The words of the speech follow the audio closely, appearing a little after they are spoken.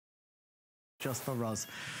just for us.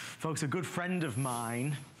 Folks, a good friend of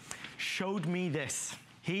mine showed me this.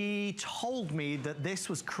 He told me that this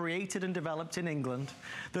was created and developed in England,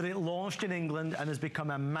 that it launched in England and has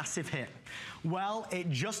become a massive hit. Well,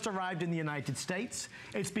 it just arrived in the United States.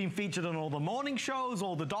 It's been featured on all the morning shows,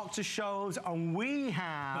 all the doctor shows, and we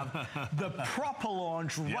have the proper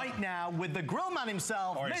launch right now with the grill man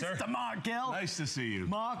himself, Mr. Mark Gill. Nice to see you.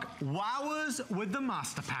 Mark, wowers with the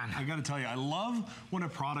Master Pan. I gotta tell you, I love when a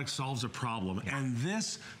product solves a problem, and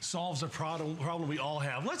this solves a problem we all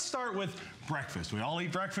have. Let's start with breakfast. We all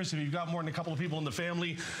eat breakfast. If you've got more than a couple of people in the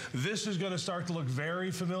family, this is going to start to look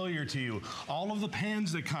very familiar to you. All of the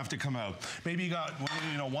pans that have to come out. Maybe you got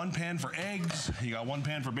one pan for eggs, you got one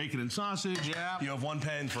pan for bacon and sausage, you have one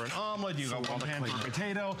pan for an omelet, you got one pan for a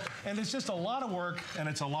potato, and it's just a lot of work and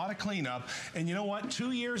it's a lot of cleanup. And you know what?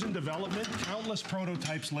 2 years in development, countless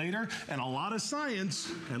prototypes later, and a lot of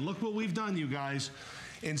science, and look what we've done, you guys.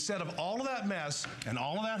 Instead of all of that mess and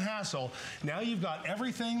all of that hassle, now you've got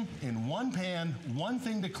everything in one pan, one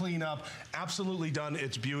thing to clean up, absolutely done.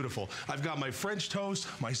 It's beautiful. I've got my French toast,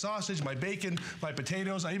 my sausage, my bacon, my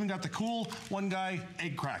potatoes. I even got the cool one guy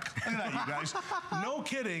egg crack. Look at that, you guys. No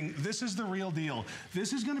kidding, this is the real deal.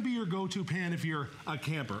 This is gonna be your go-to pan if you're a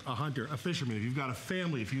camper, a hunter, a fisherman, if you've got a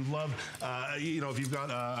family, if you love, if you've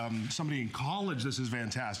got somebody in college, this is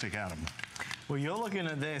fantastic, Adam. Well, you're looking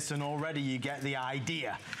at this and already you get the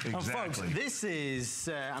idea. Exactly. And folks, this is,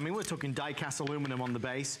 we're talking die-cast aluminum on the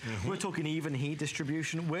base. We're talking even heat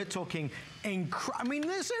distribution. We're talking,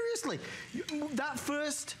 seriously, that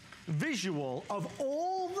first visual of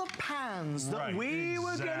all the pans that we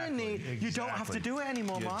were gonna need. You don't have to do it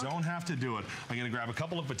anymore, Mark. You don't have to do it. I'm gonna grab a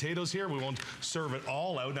couple of potatoes here. We won't serve it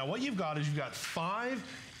all out. Now what you've got is you've got 5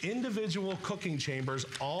 individual cooking chambers,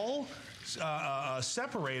 all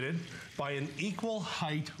separated by an equal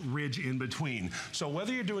height ridge in between. So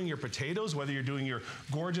whether you're doing your potatoes, whether you're doing your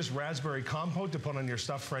gorgeous raspberry compote to put on your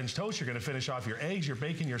stuffed French toast, you're gonna finish off your eggs, your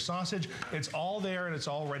bacon, your sausage, it's all there and it's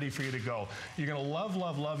all ready for you to go. You're gonna love,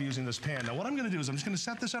 love, love using this pan. Now what I'm gonna do is I'm just gonna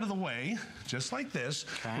set this out of the way, just like this.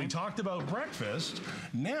 Okay. We talked about breakfast.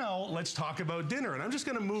 Now let's talk about dinner. And I'm just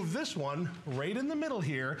gonna move this one right in the middle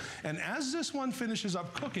here. And as this one finishes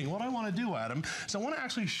up cooking, what I wanna do, Adam, is I wanna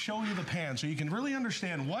actually show you the pan so you can really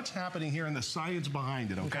understand what's happening here and the science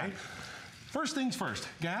behind it, okay? First things first,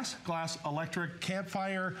 gas, glass, electric,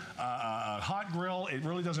 campfire, hot grill, it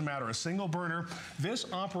really doesn't matter, a single burner. This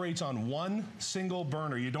operates on one single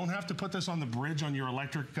burner. You don't have to put this on the bridge on your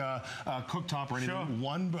electric cooktop or anything,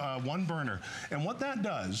 one burner. And what that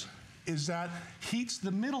does is that heats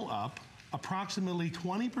the middle up approximately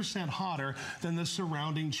 20% hotter than the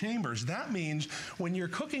surrounding chambers. That means when you're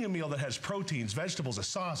cooking a meal that has proteins, vegetables, a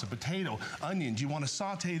sauce, a potato, onions, you want to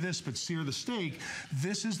saute this but sear the steak,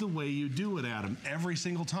 this is the way you do it, Adam, every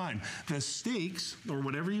single time. The steaks, or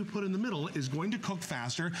whatever you put in the middle, is going to cook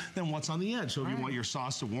faster than what's on the edge. So if you want your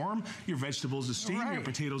sauce to warm, your vegetables to steam, your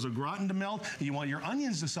potatoes au gratin to melt, and you want your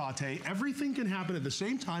onions to saute, everything can happen at the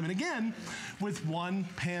same time, and again, with one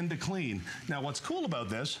pan to clean. Now what's cool about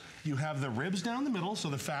this, you have the ribs down the middle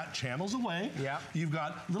so the fat channels away. You've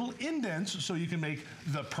got little indents so you can make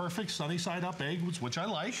the perfect sunny side up egg, which I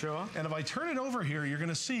like. And if I turn it over here, you're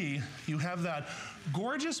gonna see you have that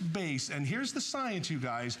gorgeous base. And here's the science, you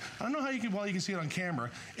guys. I don't know how you can see it on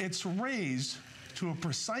camera. It's raised to a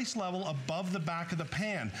precise level above the back of the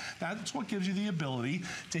pan. That's what gives you the ability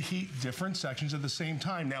to heat different sections at the same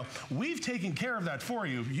time. Now, we've taken care of that for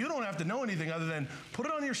you. You don't have to know anything other than put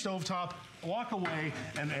it on your stovetop, walk away,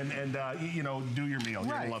 and do your meal.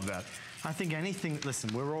 You're gonna love that. I think anything,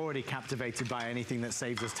 listen, we're already captivated by anything that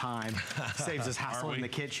saves us time, saves us hassle in the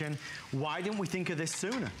kitchen. Why didn't we think of this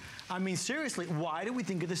sooner? I mean, seriously, why didn't we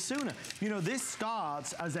think of this sooner? You know, this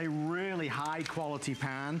starts as a really high quality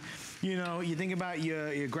pan. You know, you think about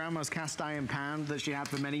your grandma's cast iron pan that she had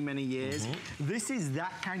for many, many years. This is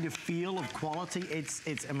that kind of feel of quality.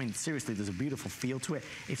 I mean, seriously, there's a beautiful feel to it.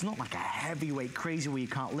 It's not like a heavyweight crazy where you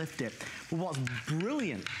can't lift it. But what's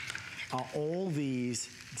brilliant are all these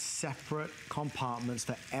separate compartments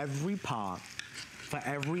for every part, for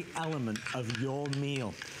every element of your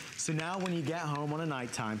meal. So now when you get home on a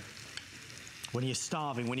nighttime, when you're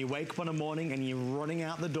starving, when you wake up in the morning and you're running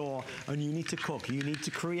out the door and you need to cook, you need to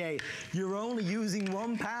create, you're only using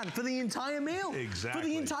one pan for the entire meal. Exactly. For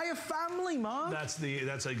the entire family, Mark.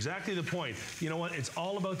 That's exactly the point. You know what? It's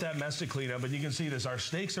all about that mess to clean up, and you can see this. Our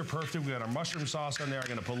steaks are perfect. We got our mushroom sauce on there. I'm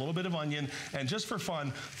gonna put a little bit of onion, and just for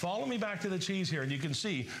fun, follow me back to the cheese here, and you can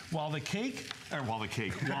see while the steak,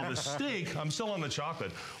 I'm still on the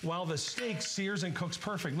chocolate, while the steak sears and cooks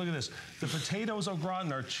perfect. Look at this. The potatoes au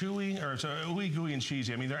gratin are chewy, or gooey, gooey, and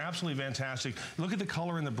cheesy. I mean, they're absolutely fantastic. Look at the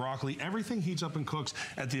color in the broccoli. Everything heats up and cooks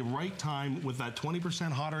at the right time with that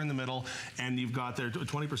 20% hotter in the middle, and you've got their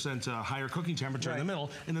 20% higher cooking temperature in the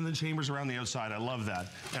middle, and then the chambers around the outside. I love that.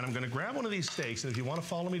 And I'm going to grab one of these steaks, and if you want to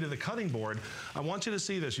follow me to the cutting board, I want you to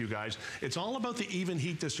see this, you guys. It's all about the even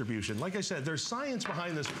heat distribution. Like I said, there's science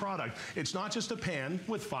behind this product. It's not just a pan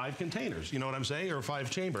with 5 containers, you know what I'm saying, or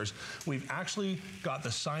 5 chambers. We've actually got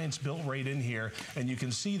the science built right in here, and you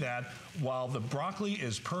can see that while the broccoli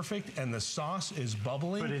is perfect and the sauce is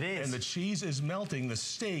bubbling and the cheese is melting, the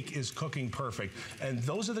steak is cooking perfect. And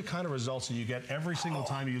those are the kind of results that you get every single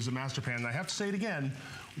time you use a master pan. And I have to say it again,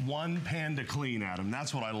 one pan to clean, Adam.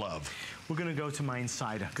 That's what I love. We're going to go to my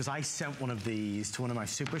insider, because I sent one of these to one of my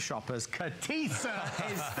super shoppers.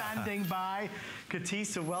 Katisa is standing by.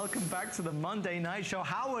 Katisa, welcome back to the Monday Night Show.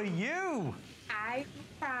 How are you? I'm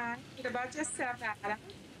fine. What about yourself, Adam?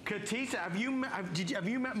 Katisa, have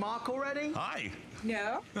you met Mark already? Hi.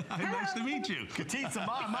 No. Nice to meet you. Katisa,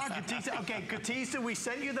 Mark, Katisa. Okay, Katisa, we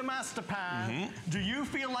sent you the master pan. Do you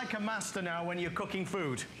feel like a master now when you're cooking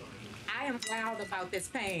food? I am wild about this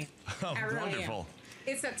pan. I really Wonderful.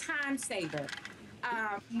 am. It's a time saver.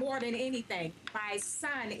 More than anything, my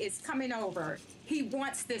son is coming over. He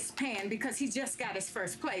wants this pan because he just got his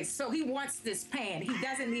first place. So he wants this pan. He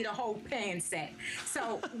doesn't need a whole pan set.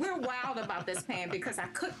 So we're wild about this pan because I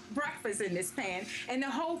cook breakfast in this pan, and the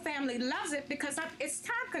whole family loves it because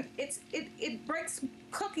it breaks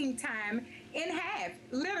cooking time in half.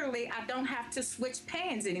 Literally, I don't have to switch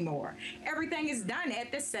pans anymore. Everything is done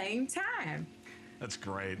at the same time. That's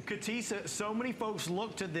great. Katisa, so many folks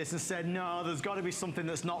looked at this and said, no, there's got to be something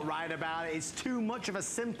that's not right about it. It's too much of a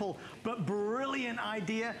simple but brilliant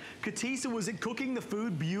idea. Katisa, was it cooking the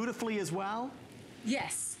food beautifully as well?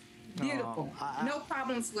 Yes. Beautiful. No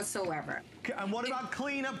problems whatsoever. And what about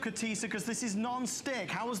cleanup, Katisa? Because this is non-stick.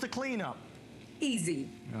 How was the cleanup? Easy.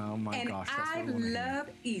 Oh my gosh. And I love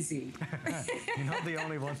easy. You're not the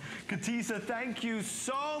only one. Katisa, thank you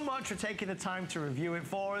so much for taking the time to review it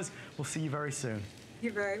for us. We'll see you very soon.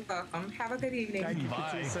 You're very welcome. Have a good evening. Thank you,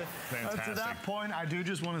 Bye. Katisa. Fantastic. To that point, I do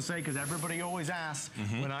just want to say, because everybody always asks,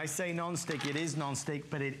 when I say non-stick, it is non-stick,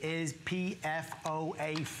 but it is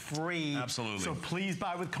PFOA free. Absolutely. So please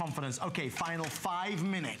buy with confidence. Okay, final 5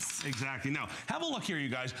 minutes. Exactly. Now, have a look here, you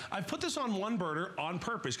guys. I've put this on one burner on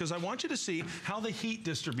purpose because I want you to see how the heat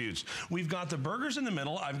distributes. We've got the burgers in the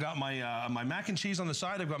middle. I've got my my mac and cheese on the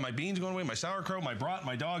side. I've got my beans going away, my sauerkraut, my brat,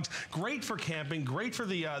 my dogs. Great for camping. Great for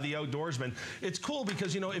the outdoorsman. It's cool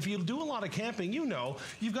because, you know, if you do a lot of camping, you know,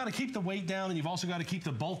 you've got to keep the weight down and you've also got to keep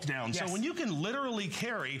the bulk down. Yes. So when you can literally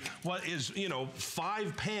carry what is, you know,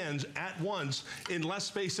 5 pans at once in less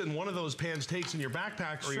space than one of those pans takes in your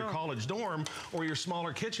backpack or your college dorm or your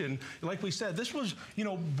smaller kitchen, like we said, this was, you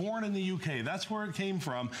know, born in the UK. That's where it came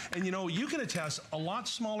from. And, you know, you can attest a lot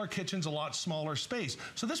smaller kitchens, a lot smaller space.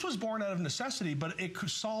 So this was born out of necessity, but it could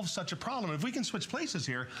solve such a problem. If we can switch places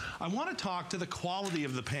here, I want to talk to the quality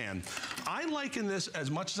of the pan. I liken this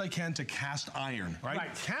as much as I can to cast iron, right?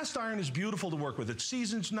 Cast iron is beautiful to work with. It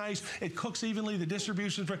seasons nice, it cooks evenly, the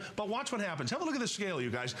distribution's right. But watch what happens. Have a look at the scale,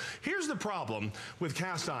 you guys. Here's the problem with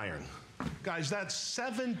cast iron. Guys, that's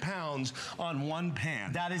 7 pounds on one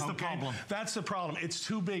pan. That is the problem. That's the problem. It's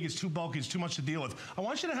too big, it's too bulky, it's too much to deal with. I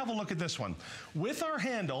want you to have a look at this one. With our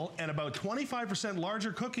handle and about 25%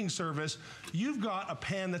 larger cooking surface, you've got a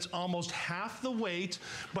pan that's almost half the weight,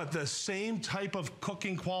 but the same type of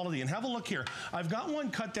cooking quality. And have a look here. I've got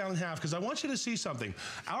one cut down in half because I want you to see something.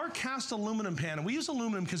 Our cast aluminum pan, and we use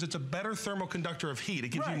aluminum because it's a better thermal conductor of heat. It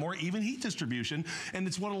gives you more even heat distribution, and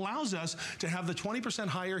it's what allows us to have the 20%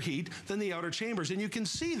 higher heat than the outer chambers. And you can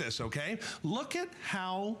see this, okay? Look at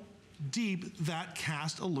how deep that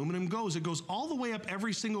cast aluminum goes. It goes all the way up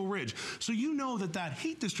every single ridge. So you know that that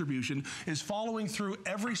heat distribution is following through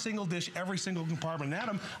every single dish, every single compartment. And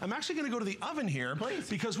Adam, I'm actually going to go to the oven here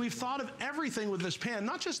because we've thought of everything with this pan,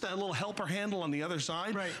 not just that little helper handle on the other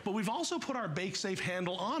side, but we've also put our bake safe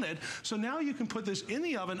handle on it. So now you can put this in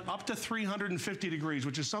the oven up to 350 degrees,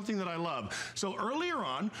 which is something that I love. So earlier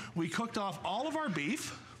on, we cooked off all of our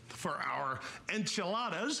beef for our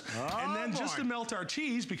enchiladas, and then just to melt our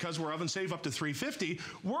cheese, because we're oven safe up to 350,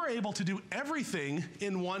 we're able to do everything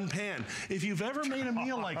in one pan. If you've ever made a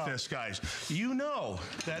meal like this, guys, you know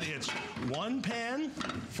that it's one pan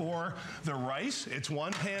for the rice, it's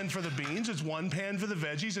one pan for the beans, it's one pan for the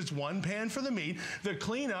veggies, it's one pan for the meat. The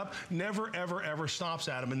cleanup never, ever, ever stops,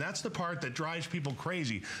 Adam, and that's the part that drives people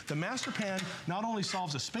crazy. The master pan not only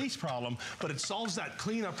solves a space problem, but it solves that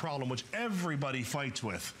cleanup problem, which everybody fights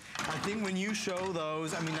with. I think when you show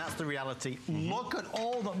those, I mean, that's the reality. Look at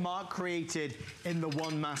all that Mark created in the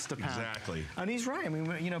one master pan. Exactly. And he's right. I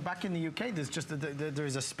mean, you know, back in the UK, there's just there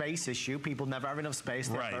is a space issue. People never have enough space.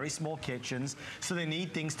 They have very small kitchens, so they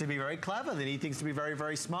need things to be very clever. They need things to be very,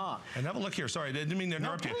 very smart. And have a look here. Sorry, I didn't mean to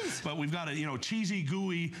interrupt you, but we've got a, you know, cheesy,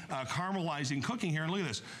 gooey, caramelizing cooking here. And look at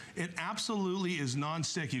this. It absolutely is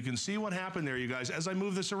non-stick. You can see what happened there, you guys. As I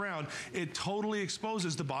move this around, it totally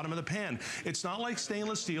exposes the bottom of the pan. It's not like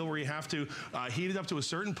stainless steel where you have to heat it up to a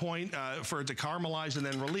certain point for it to caramelize and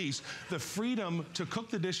then release. The freedom to cook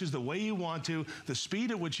the dishes the way you want to, the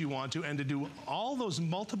speed at which you want to, and to do all those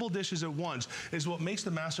multiple dishes at once is what makes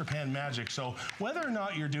the master pan magic. So whether or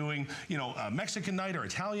not you're doing, you know, a Mexican night or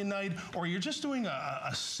Italian night, or you're just doing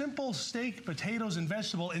a simple steak, potatoes, and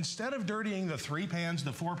vegetable, instead of dirtying the 3 pans,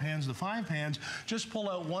 the 4 pans, the 5 pans, just pull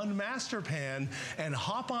out one master pan and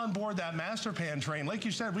hop on board that master pan train. Like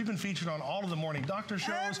you said, we've been featured on all of the morning doctor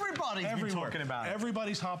shows. Everybody's been talking about it.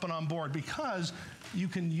 Everybody's hopping on board because you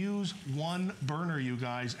can use one burner, you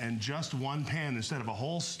guys, and just one pan instead of a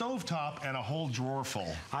whole stovetop and a whole drawer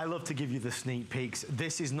full. I love to give you the sneak peeks.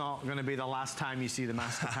 This is not going to be the last time you see the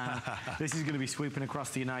master pan. This is going to be sweeping across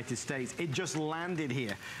the United States. It just landed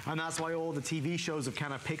here, and that's why all the TV shows have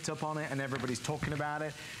kind of picked up on it and everybody's talking about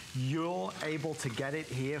it. You're able to get it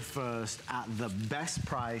here first at the best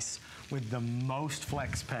price with the most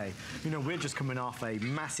flex pay. You know, we're just coming off a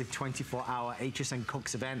massive 24-hour HSN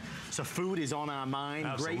Cooks event, so food is on our mind.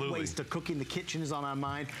 Absolutely. Great ways to cook in the kitchen is on our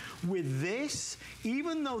mind. With this,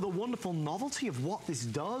 even though the wonderful novelty of what this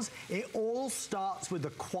does, it all starts with the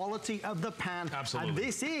quality of the pan. Absolutely. And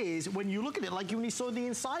this is, when you look at it, like when you saw the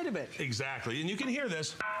inside of it. Exactly, and you can hear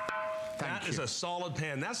this. That is a solid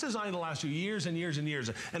pan. That's designed to last you years and years and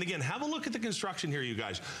years. And again, have a look at the construction here, you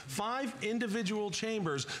guys. 5 individual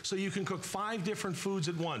chambers so you can cook 5 different foods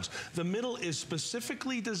at once. The middle is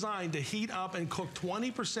specifically designed to heat up and cook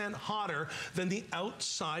 20% hotter than the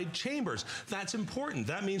outside chambers. That's important.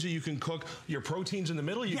 That means that you can cook your proteins in the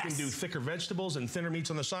middle. You can do thicker vegetables and thinner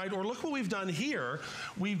meats on the side. Or look what we've done here.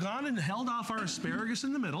 We've gone and held off our asparagus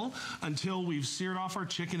in the middle until we've seared off our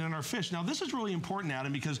chicken and our fish. Now, this is really important,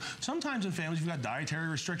 Adam, because sometimes in families, you've got dietary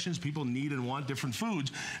restrictions. People need and want different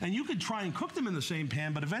foods. And you could try and cook them in the same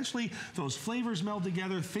pan, but eventually those flavors meld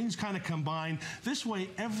together, things kind of combine. This way,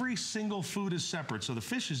 every single food is separate. So the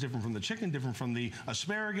fish is different from the chicken, different from the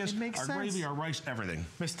asparagus, our gravy, our rice, everything.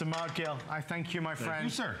 Mr. Mark Gill, I thank you, my friend. Thank you,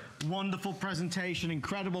 sir. Wonderful presentation,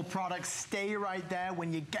 incredible products. Stay right there.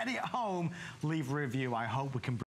 When you get it home, leave a review. I hope we can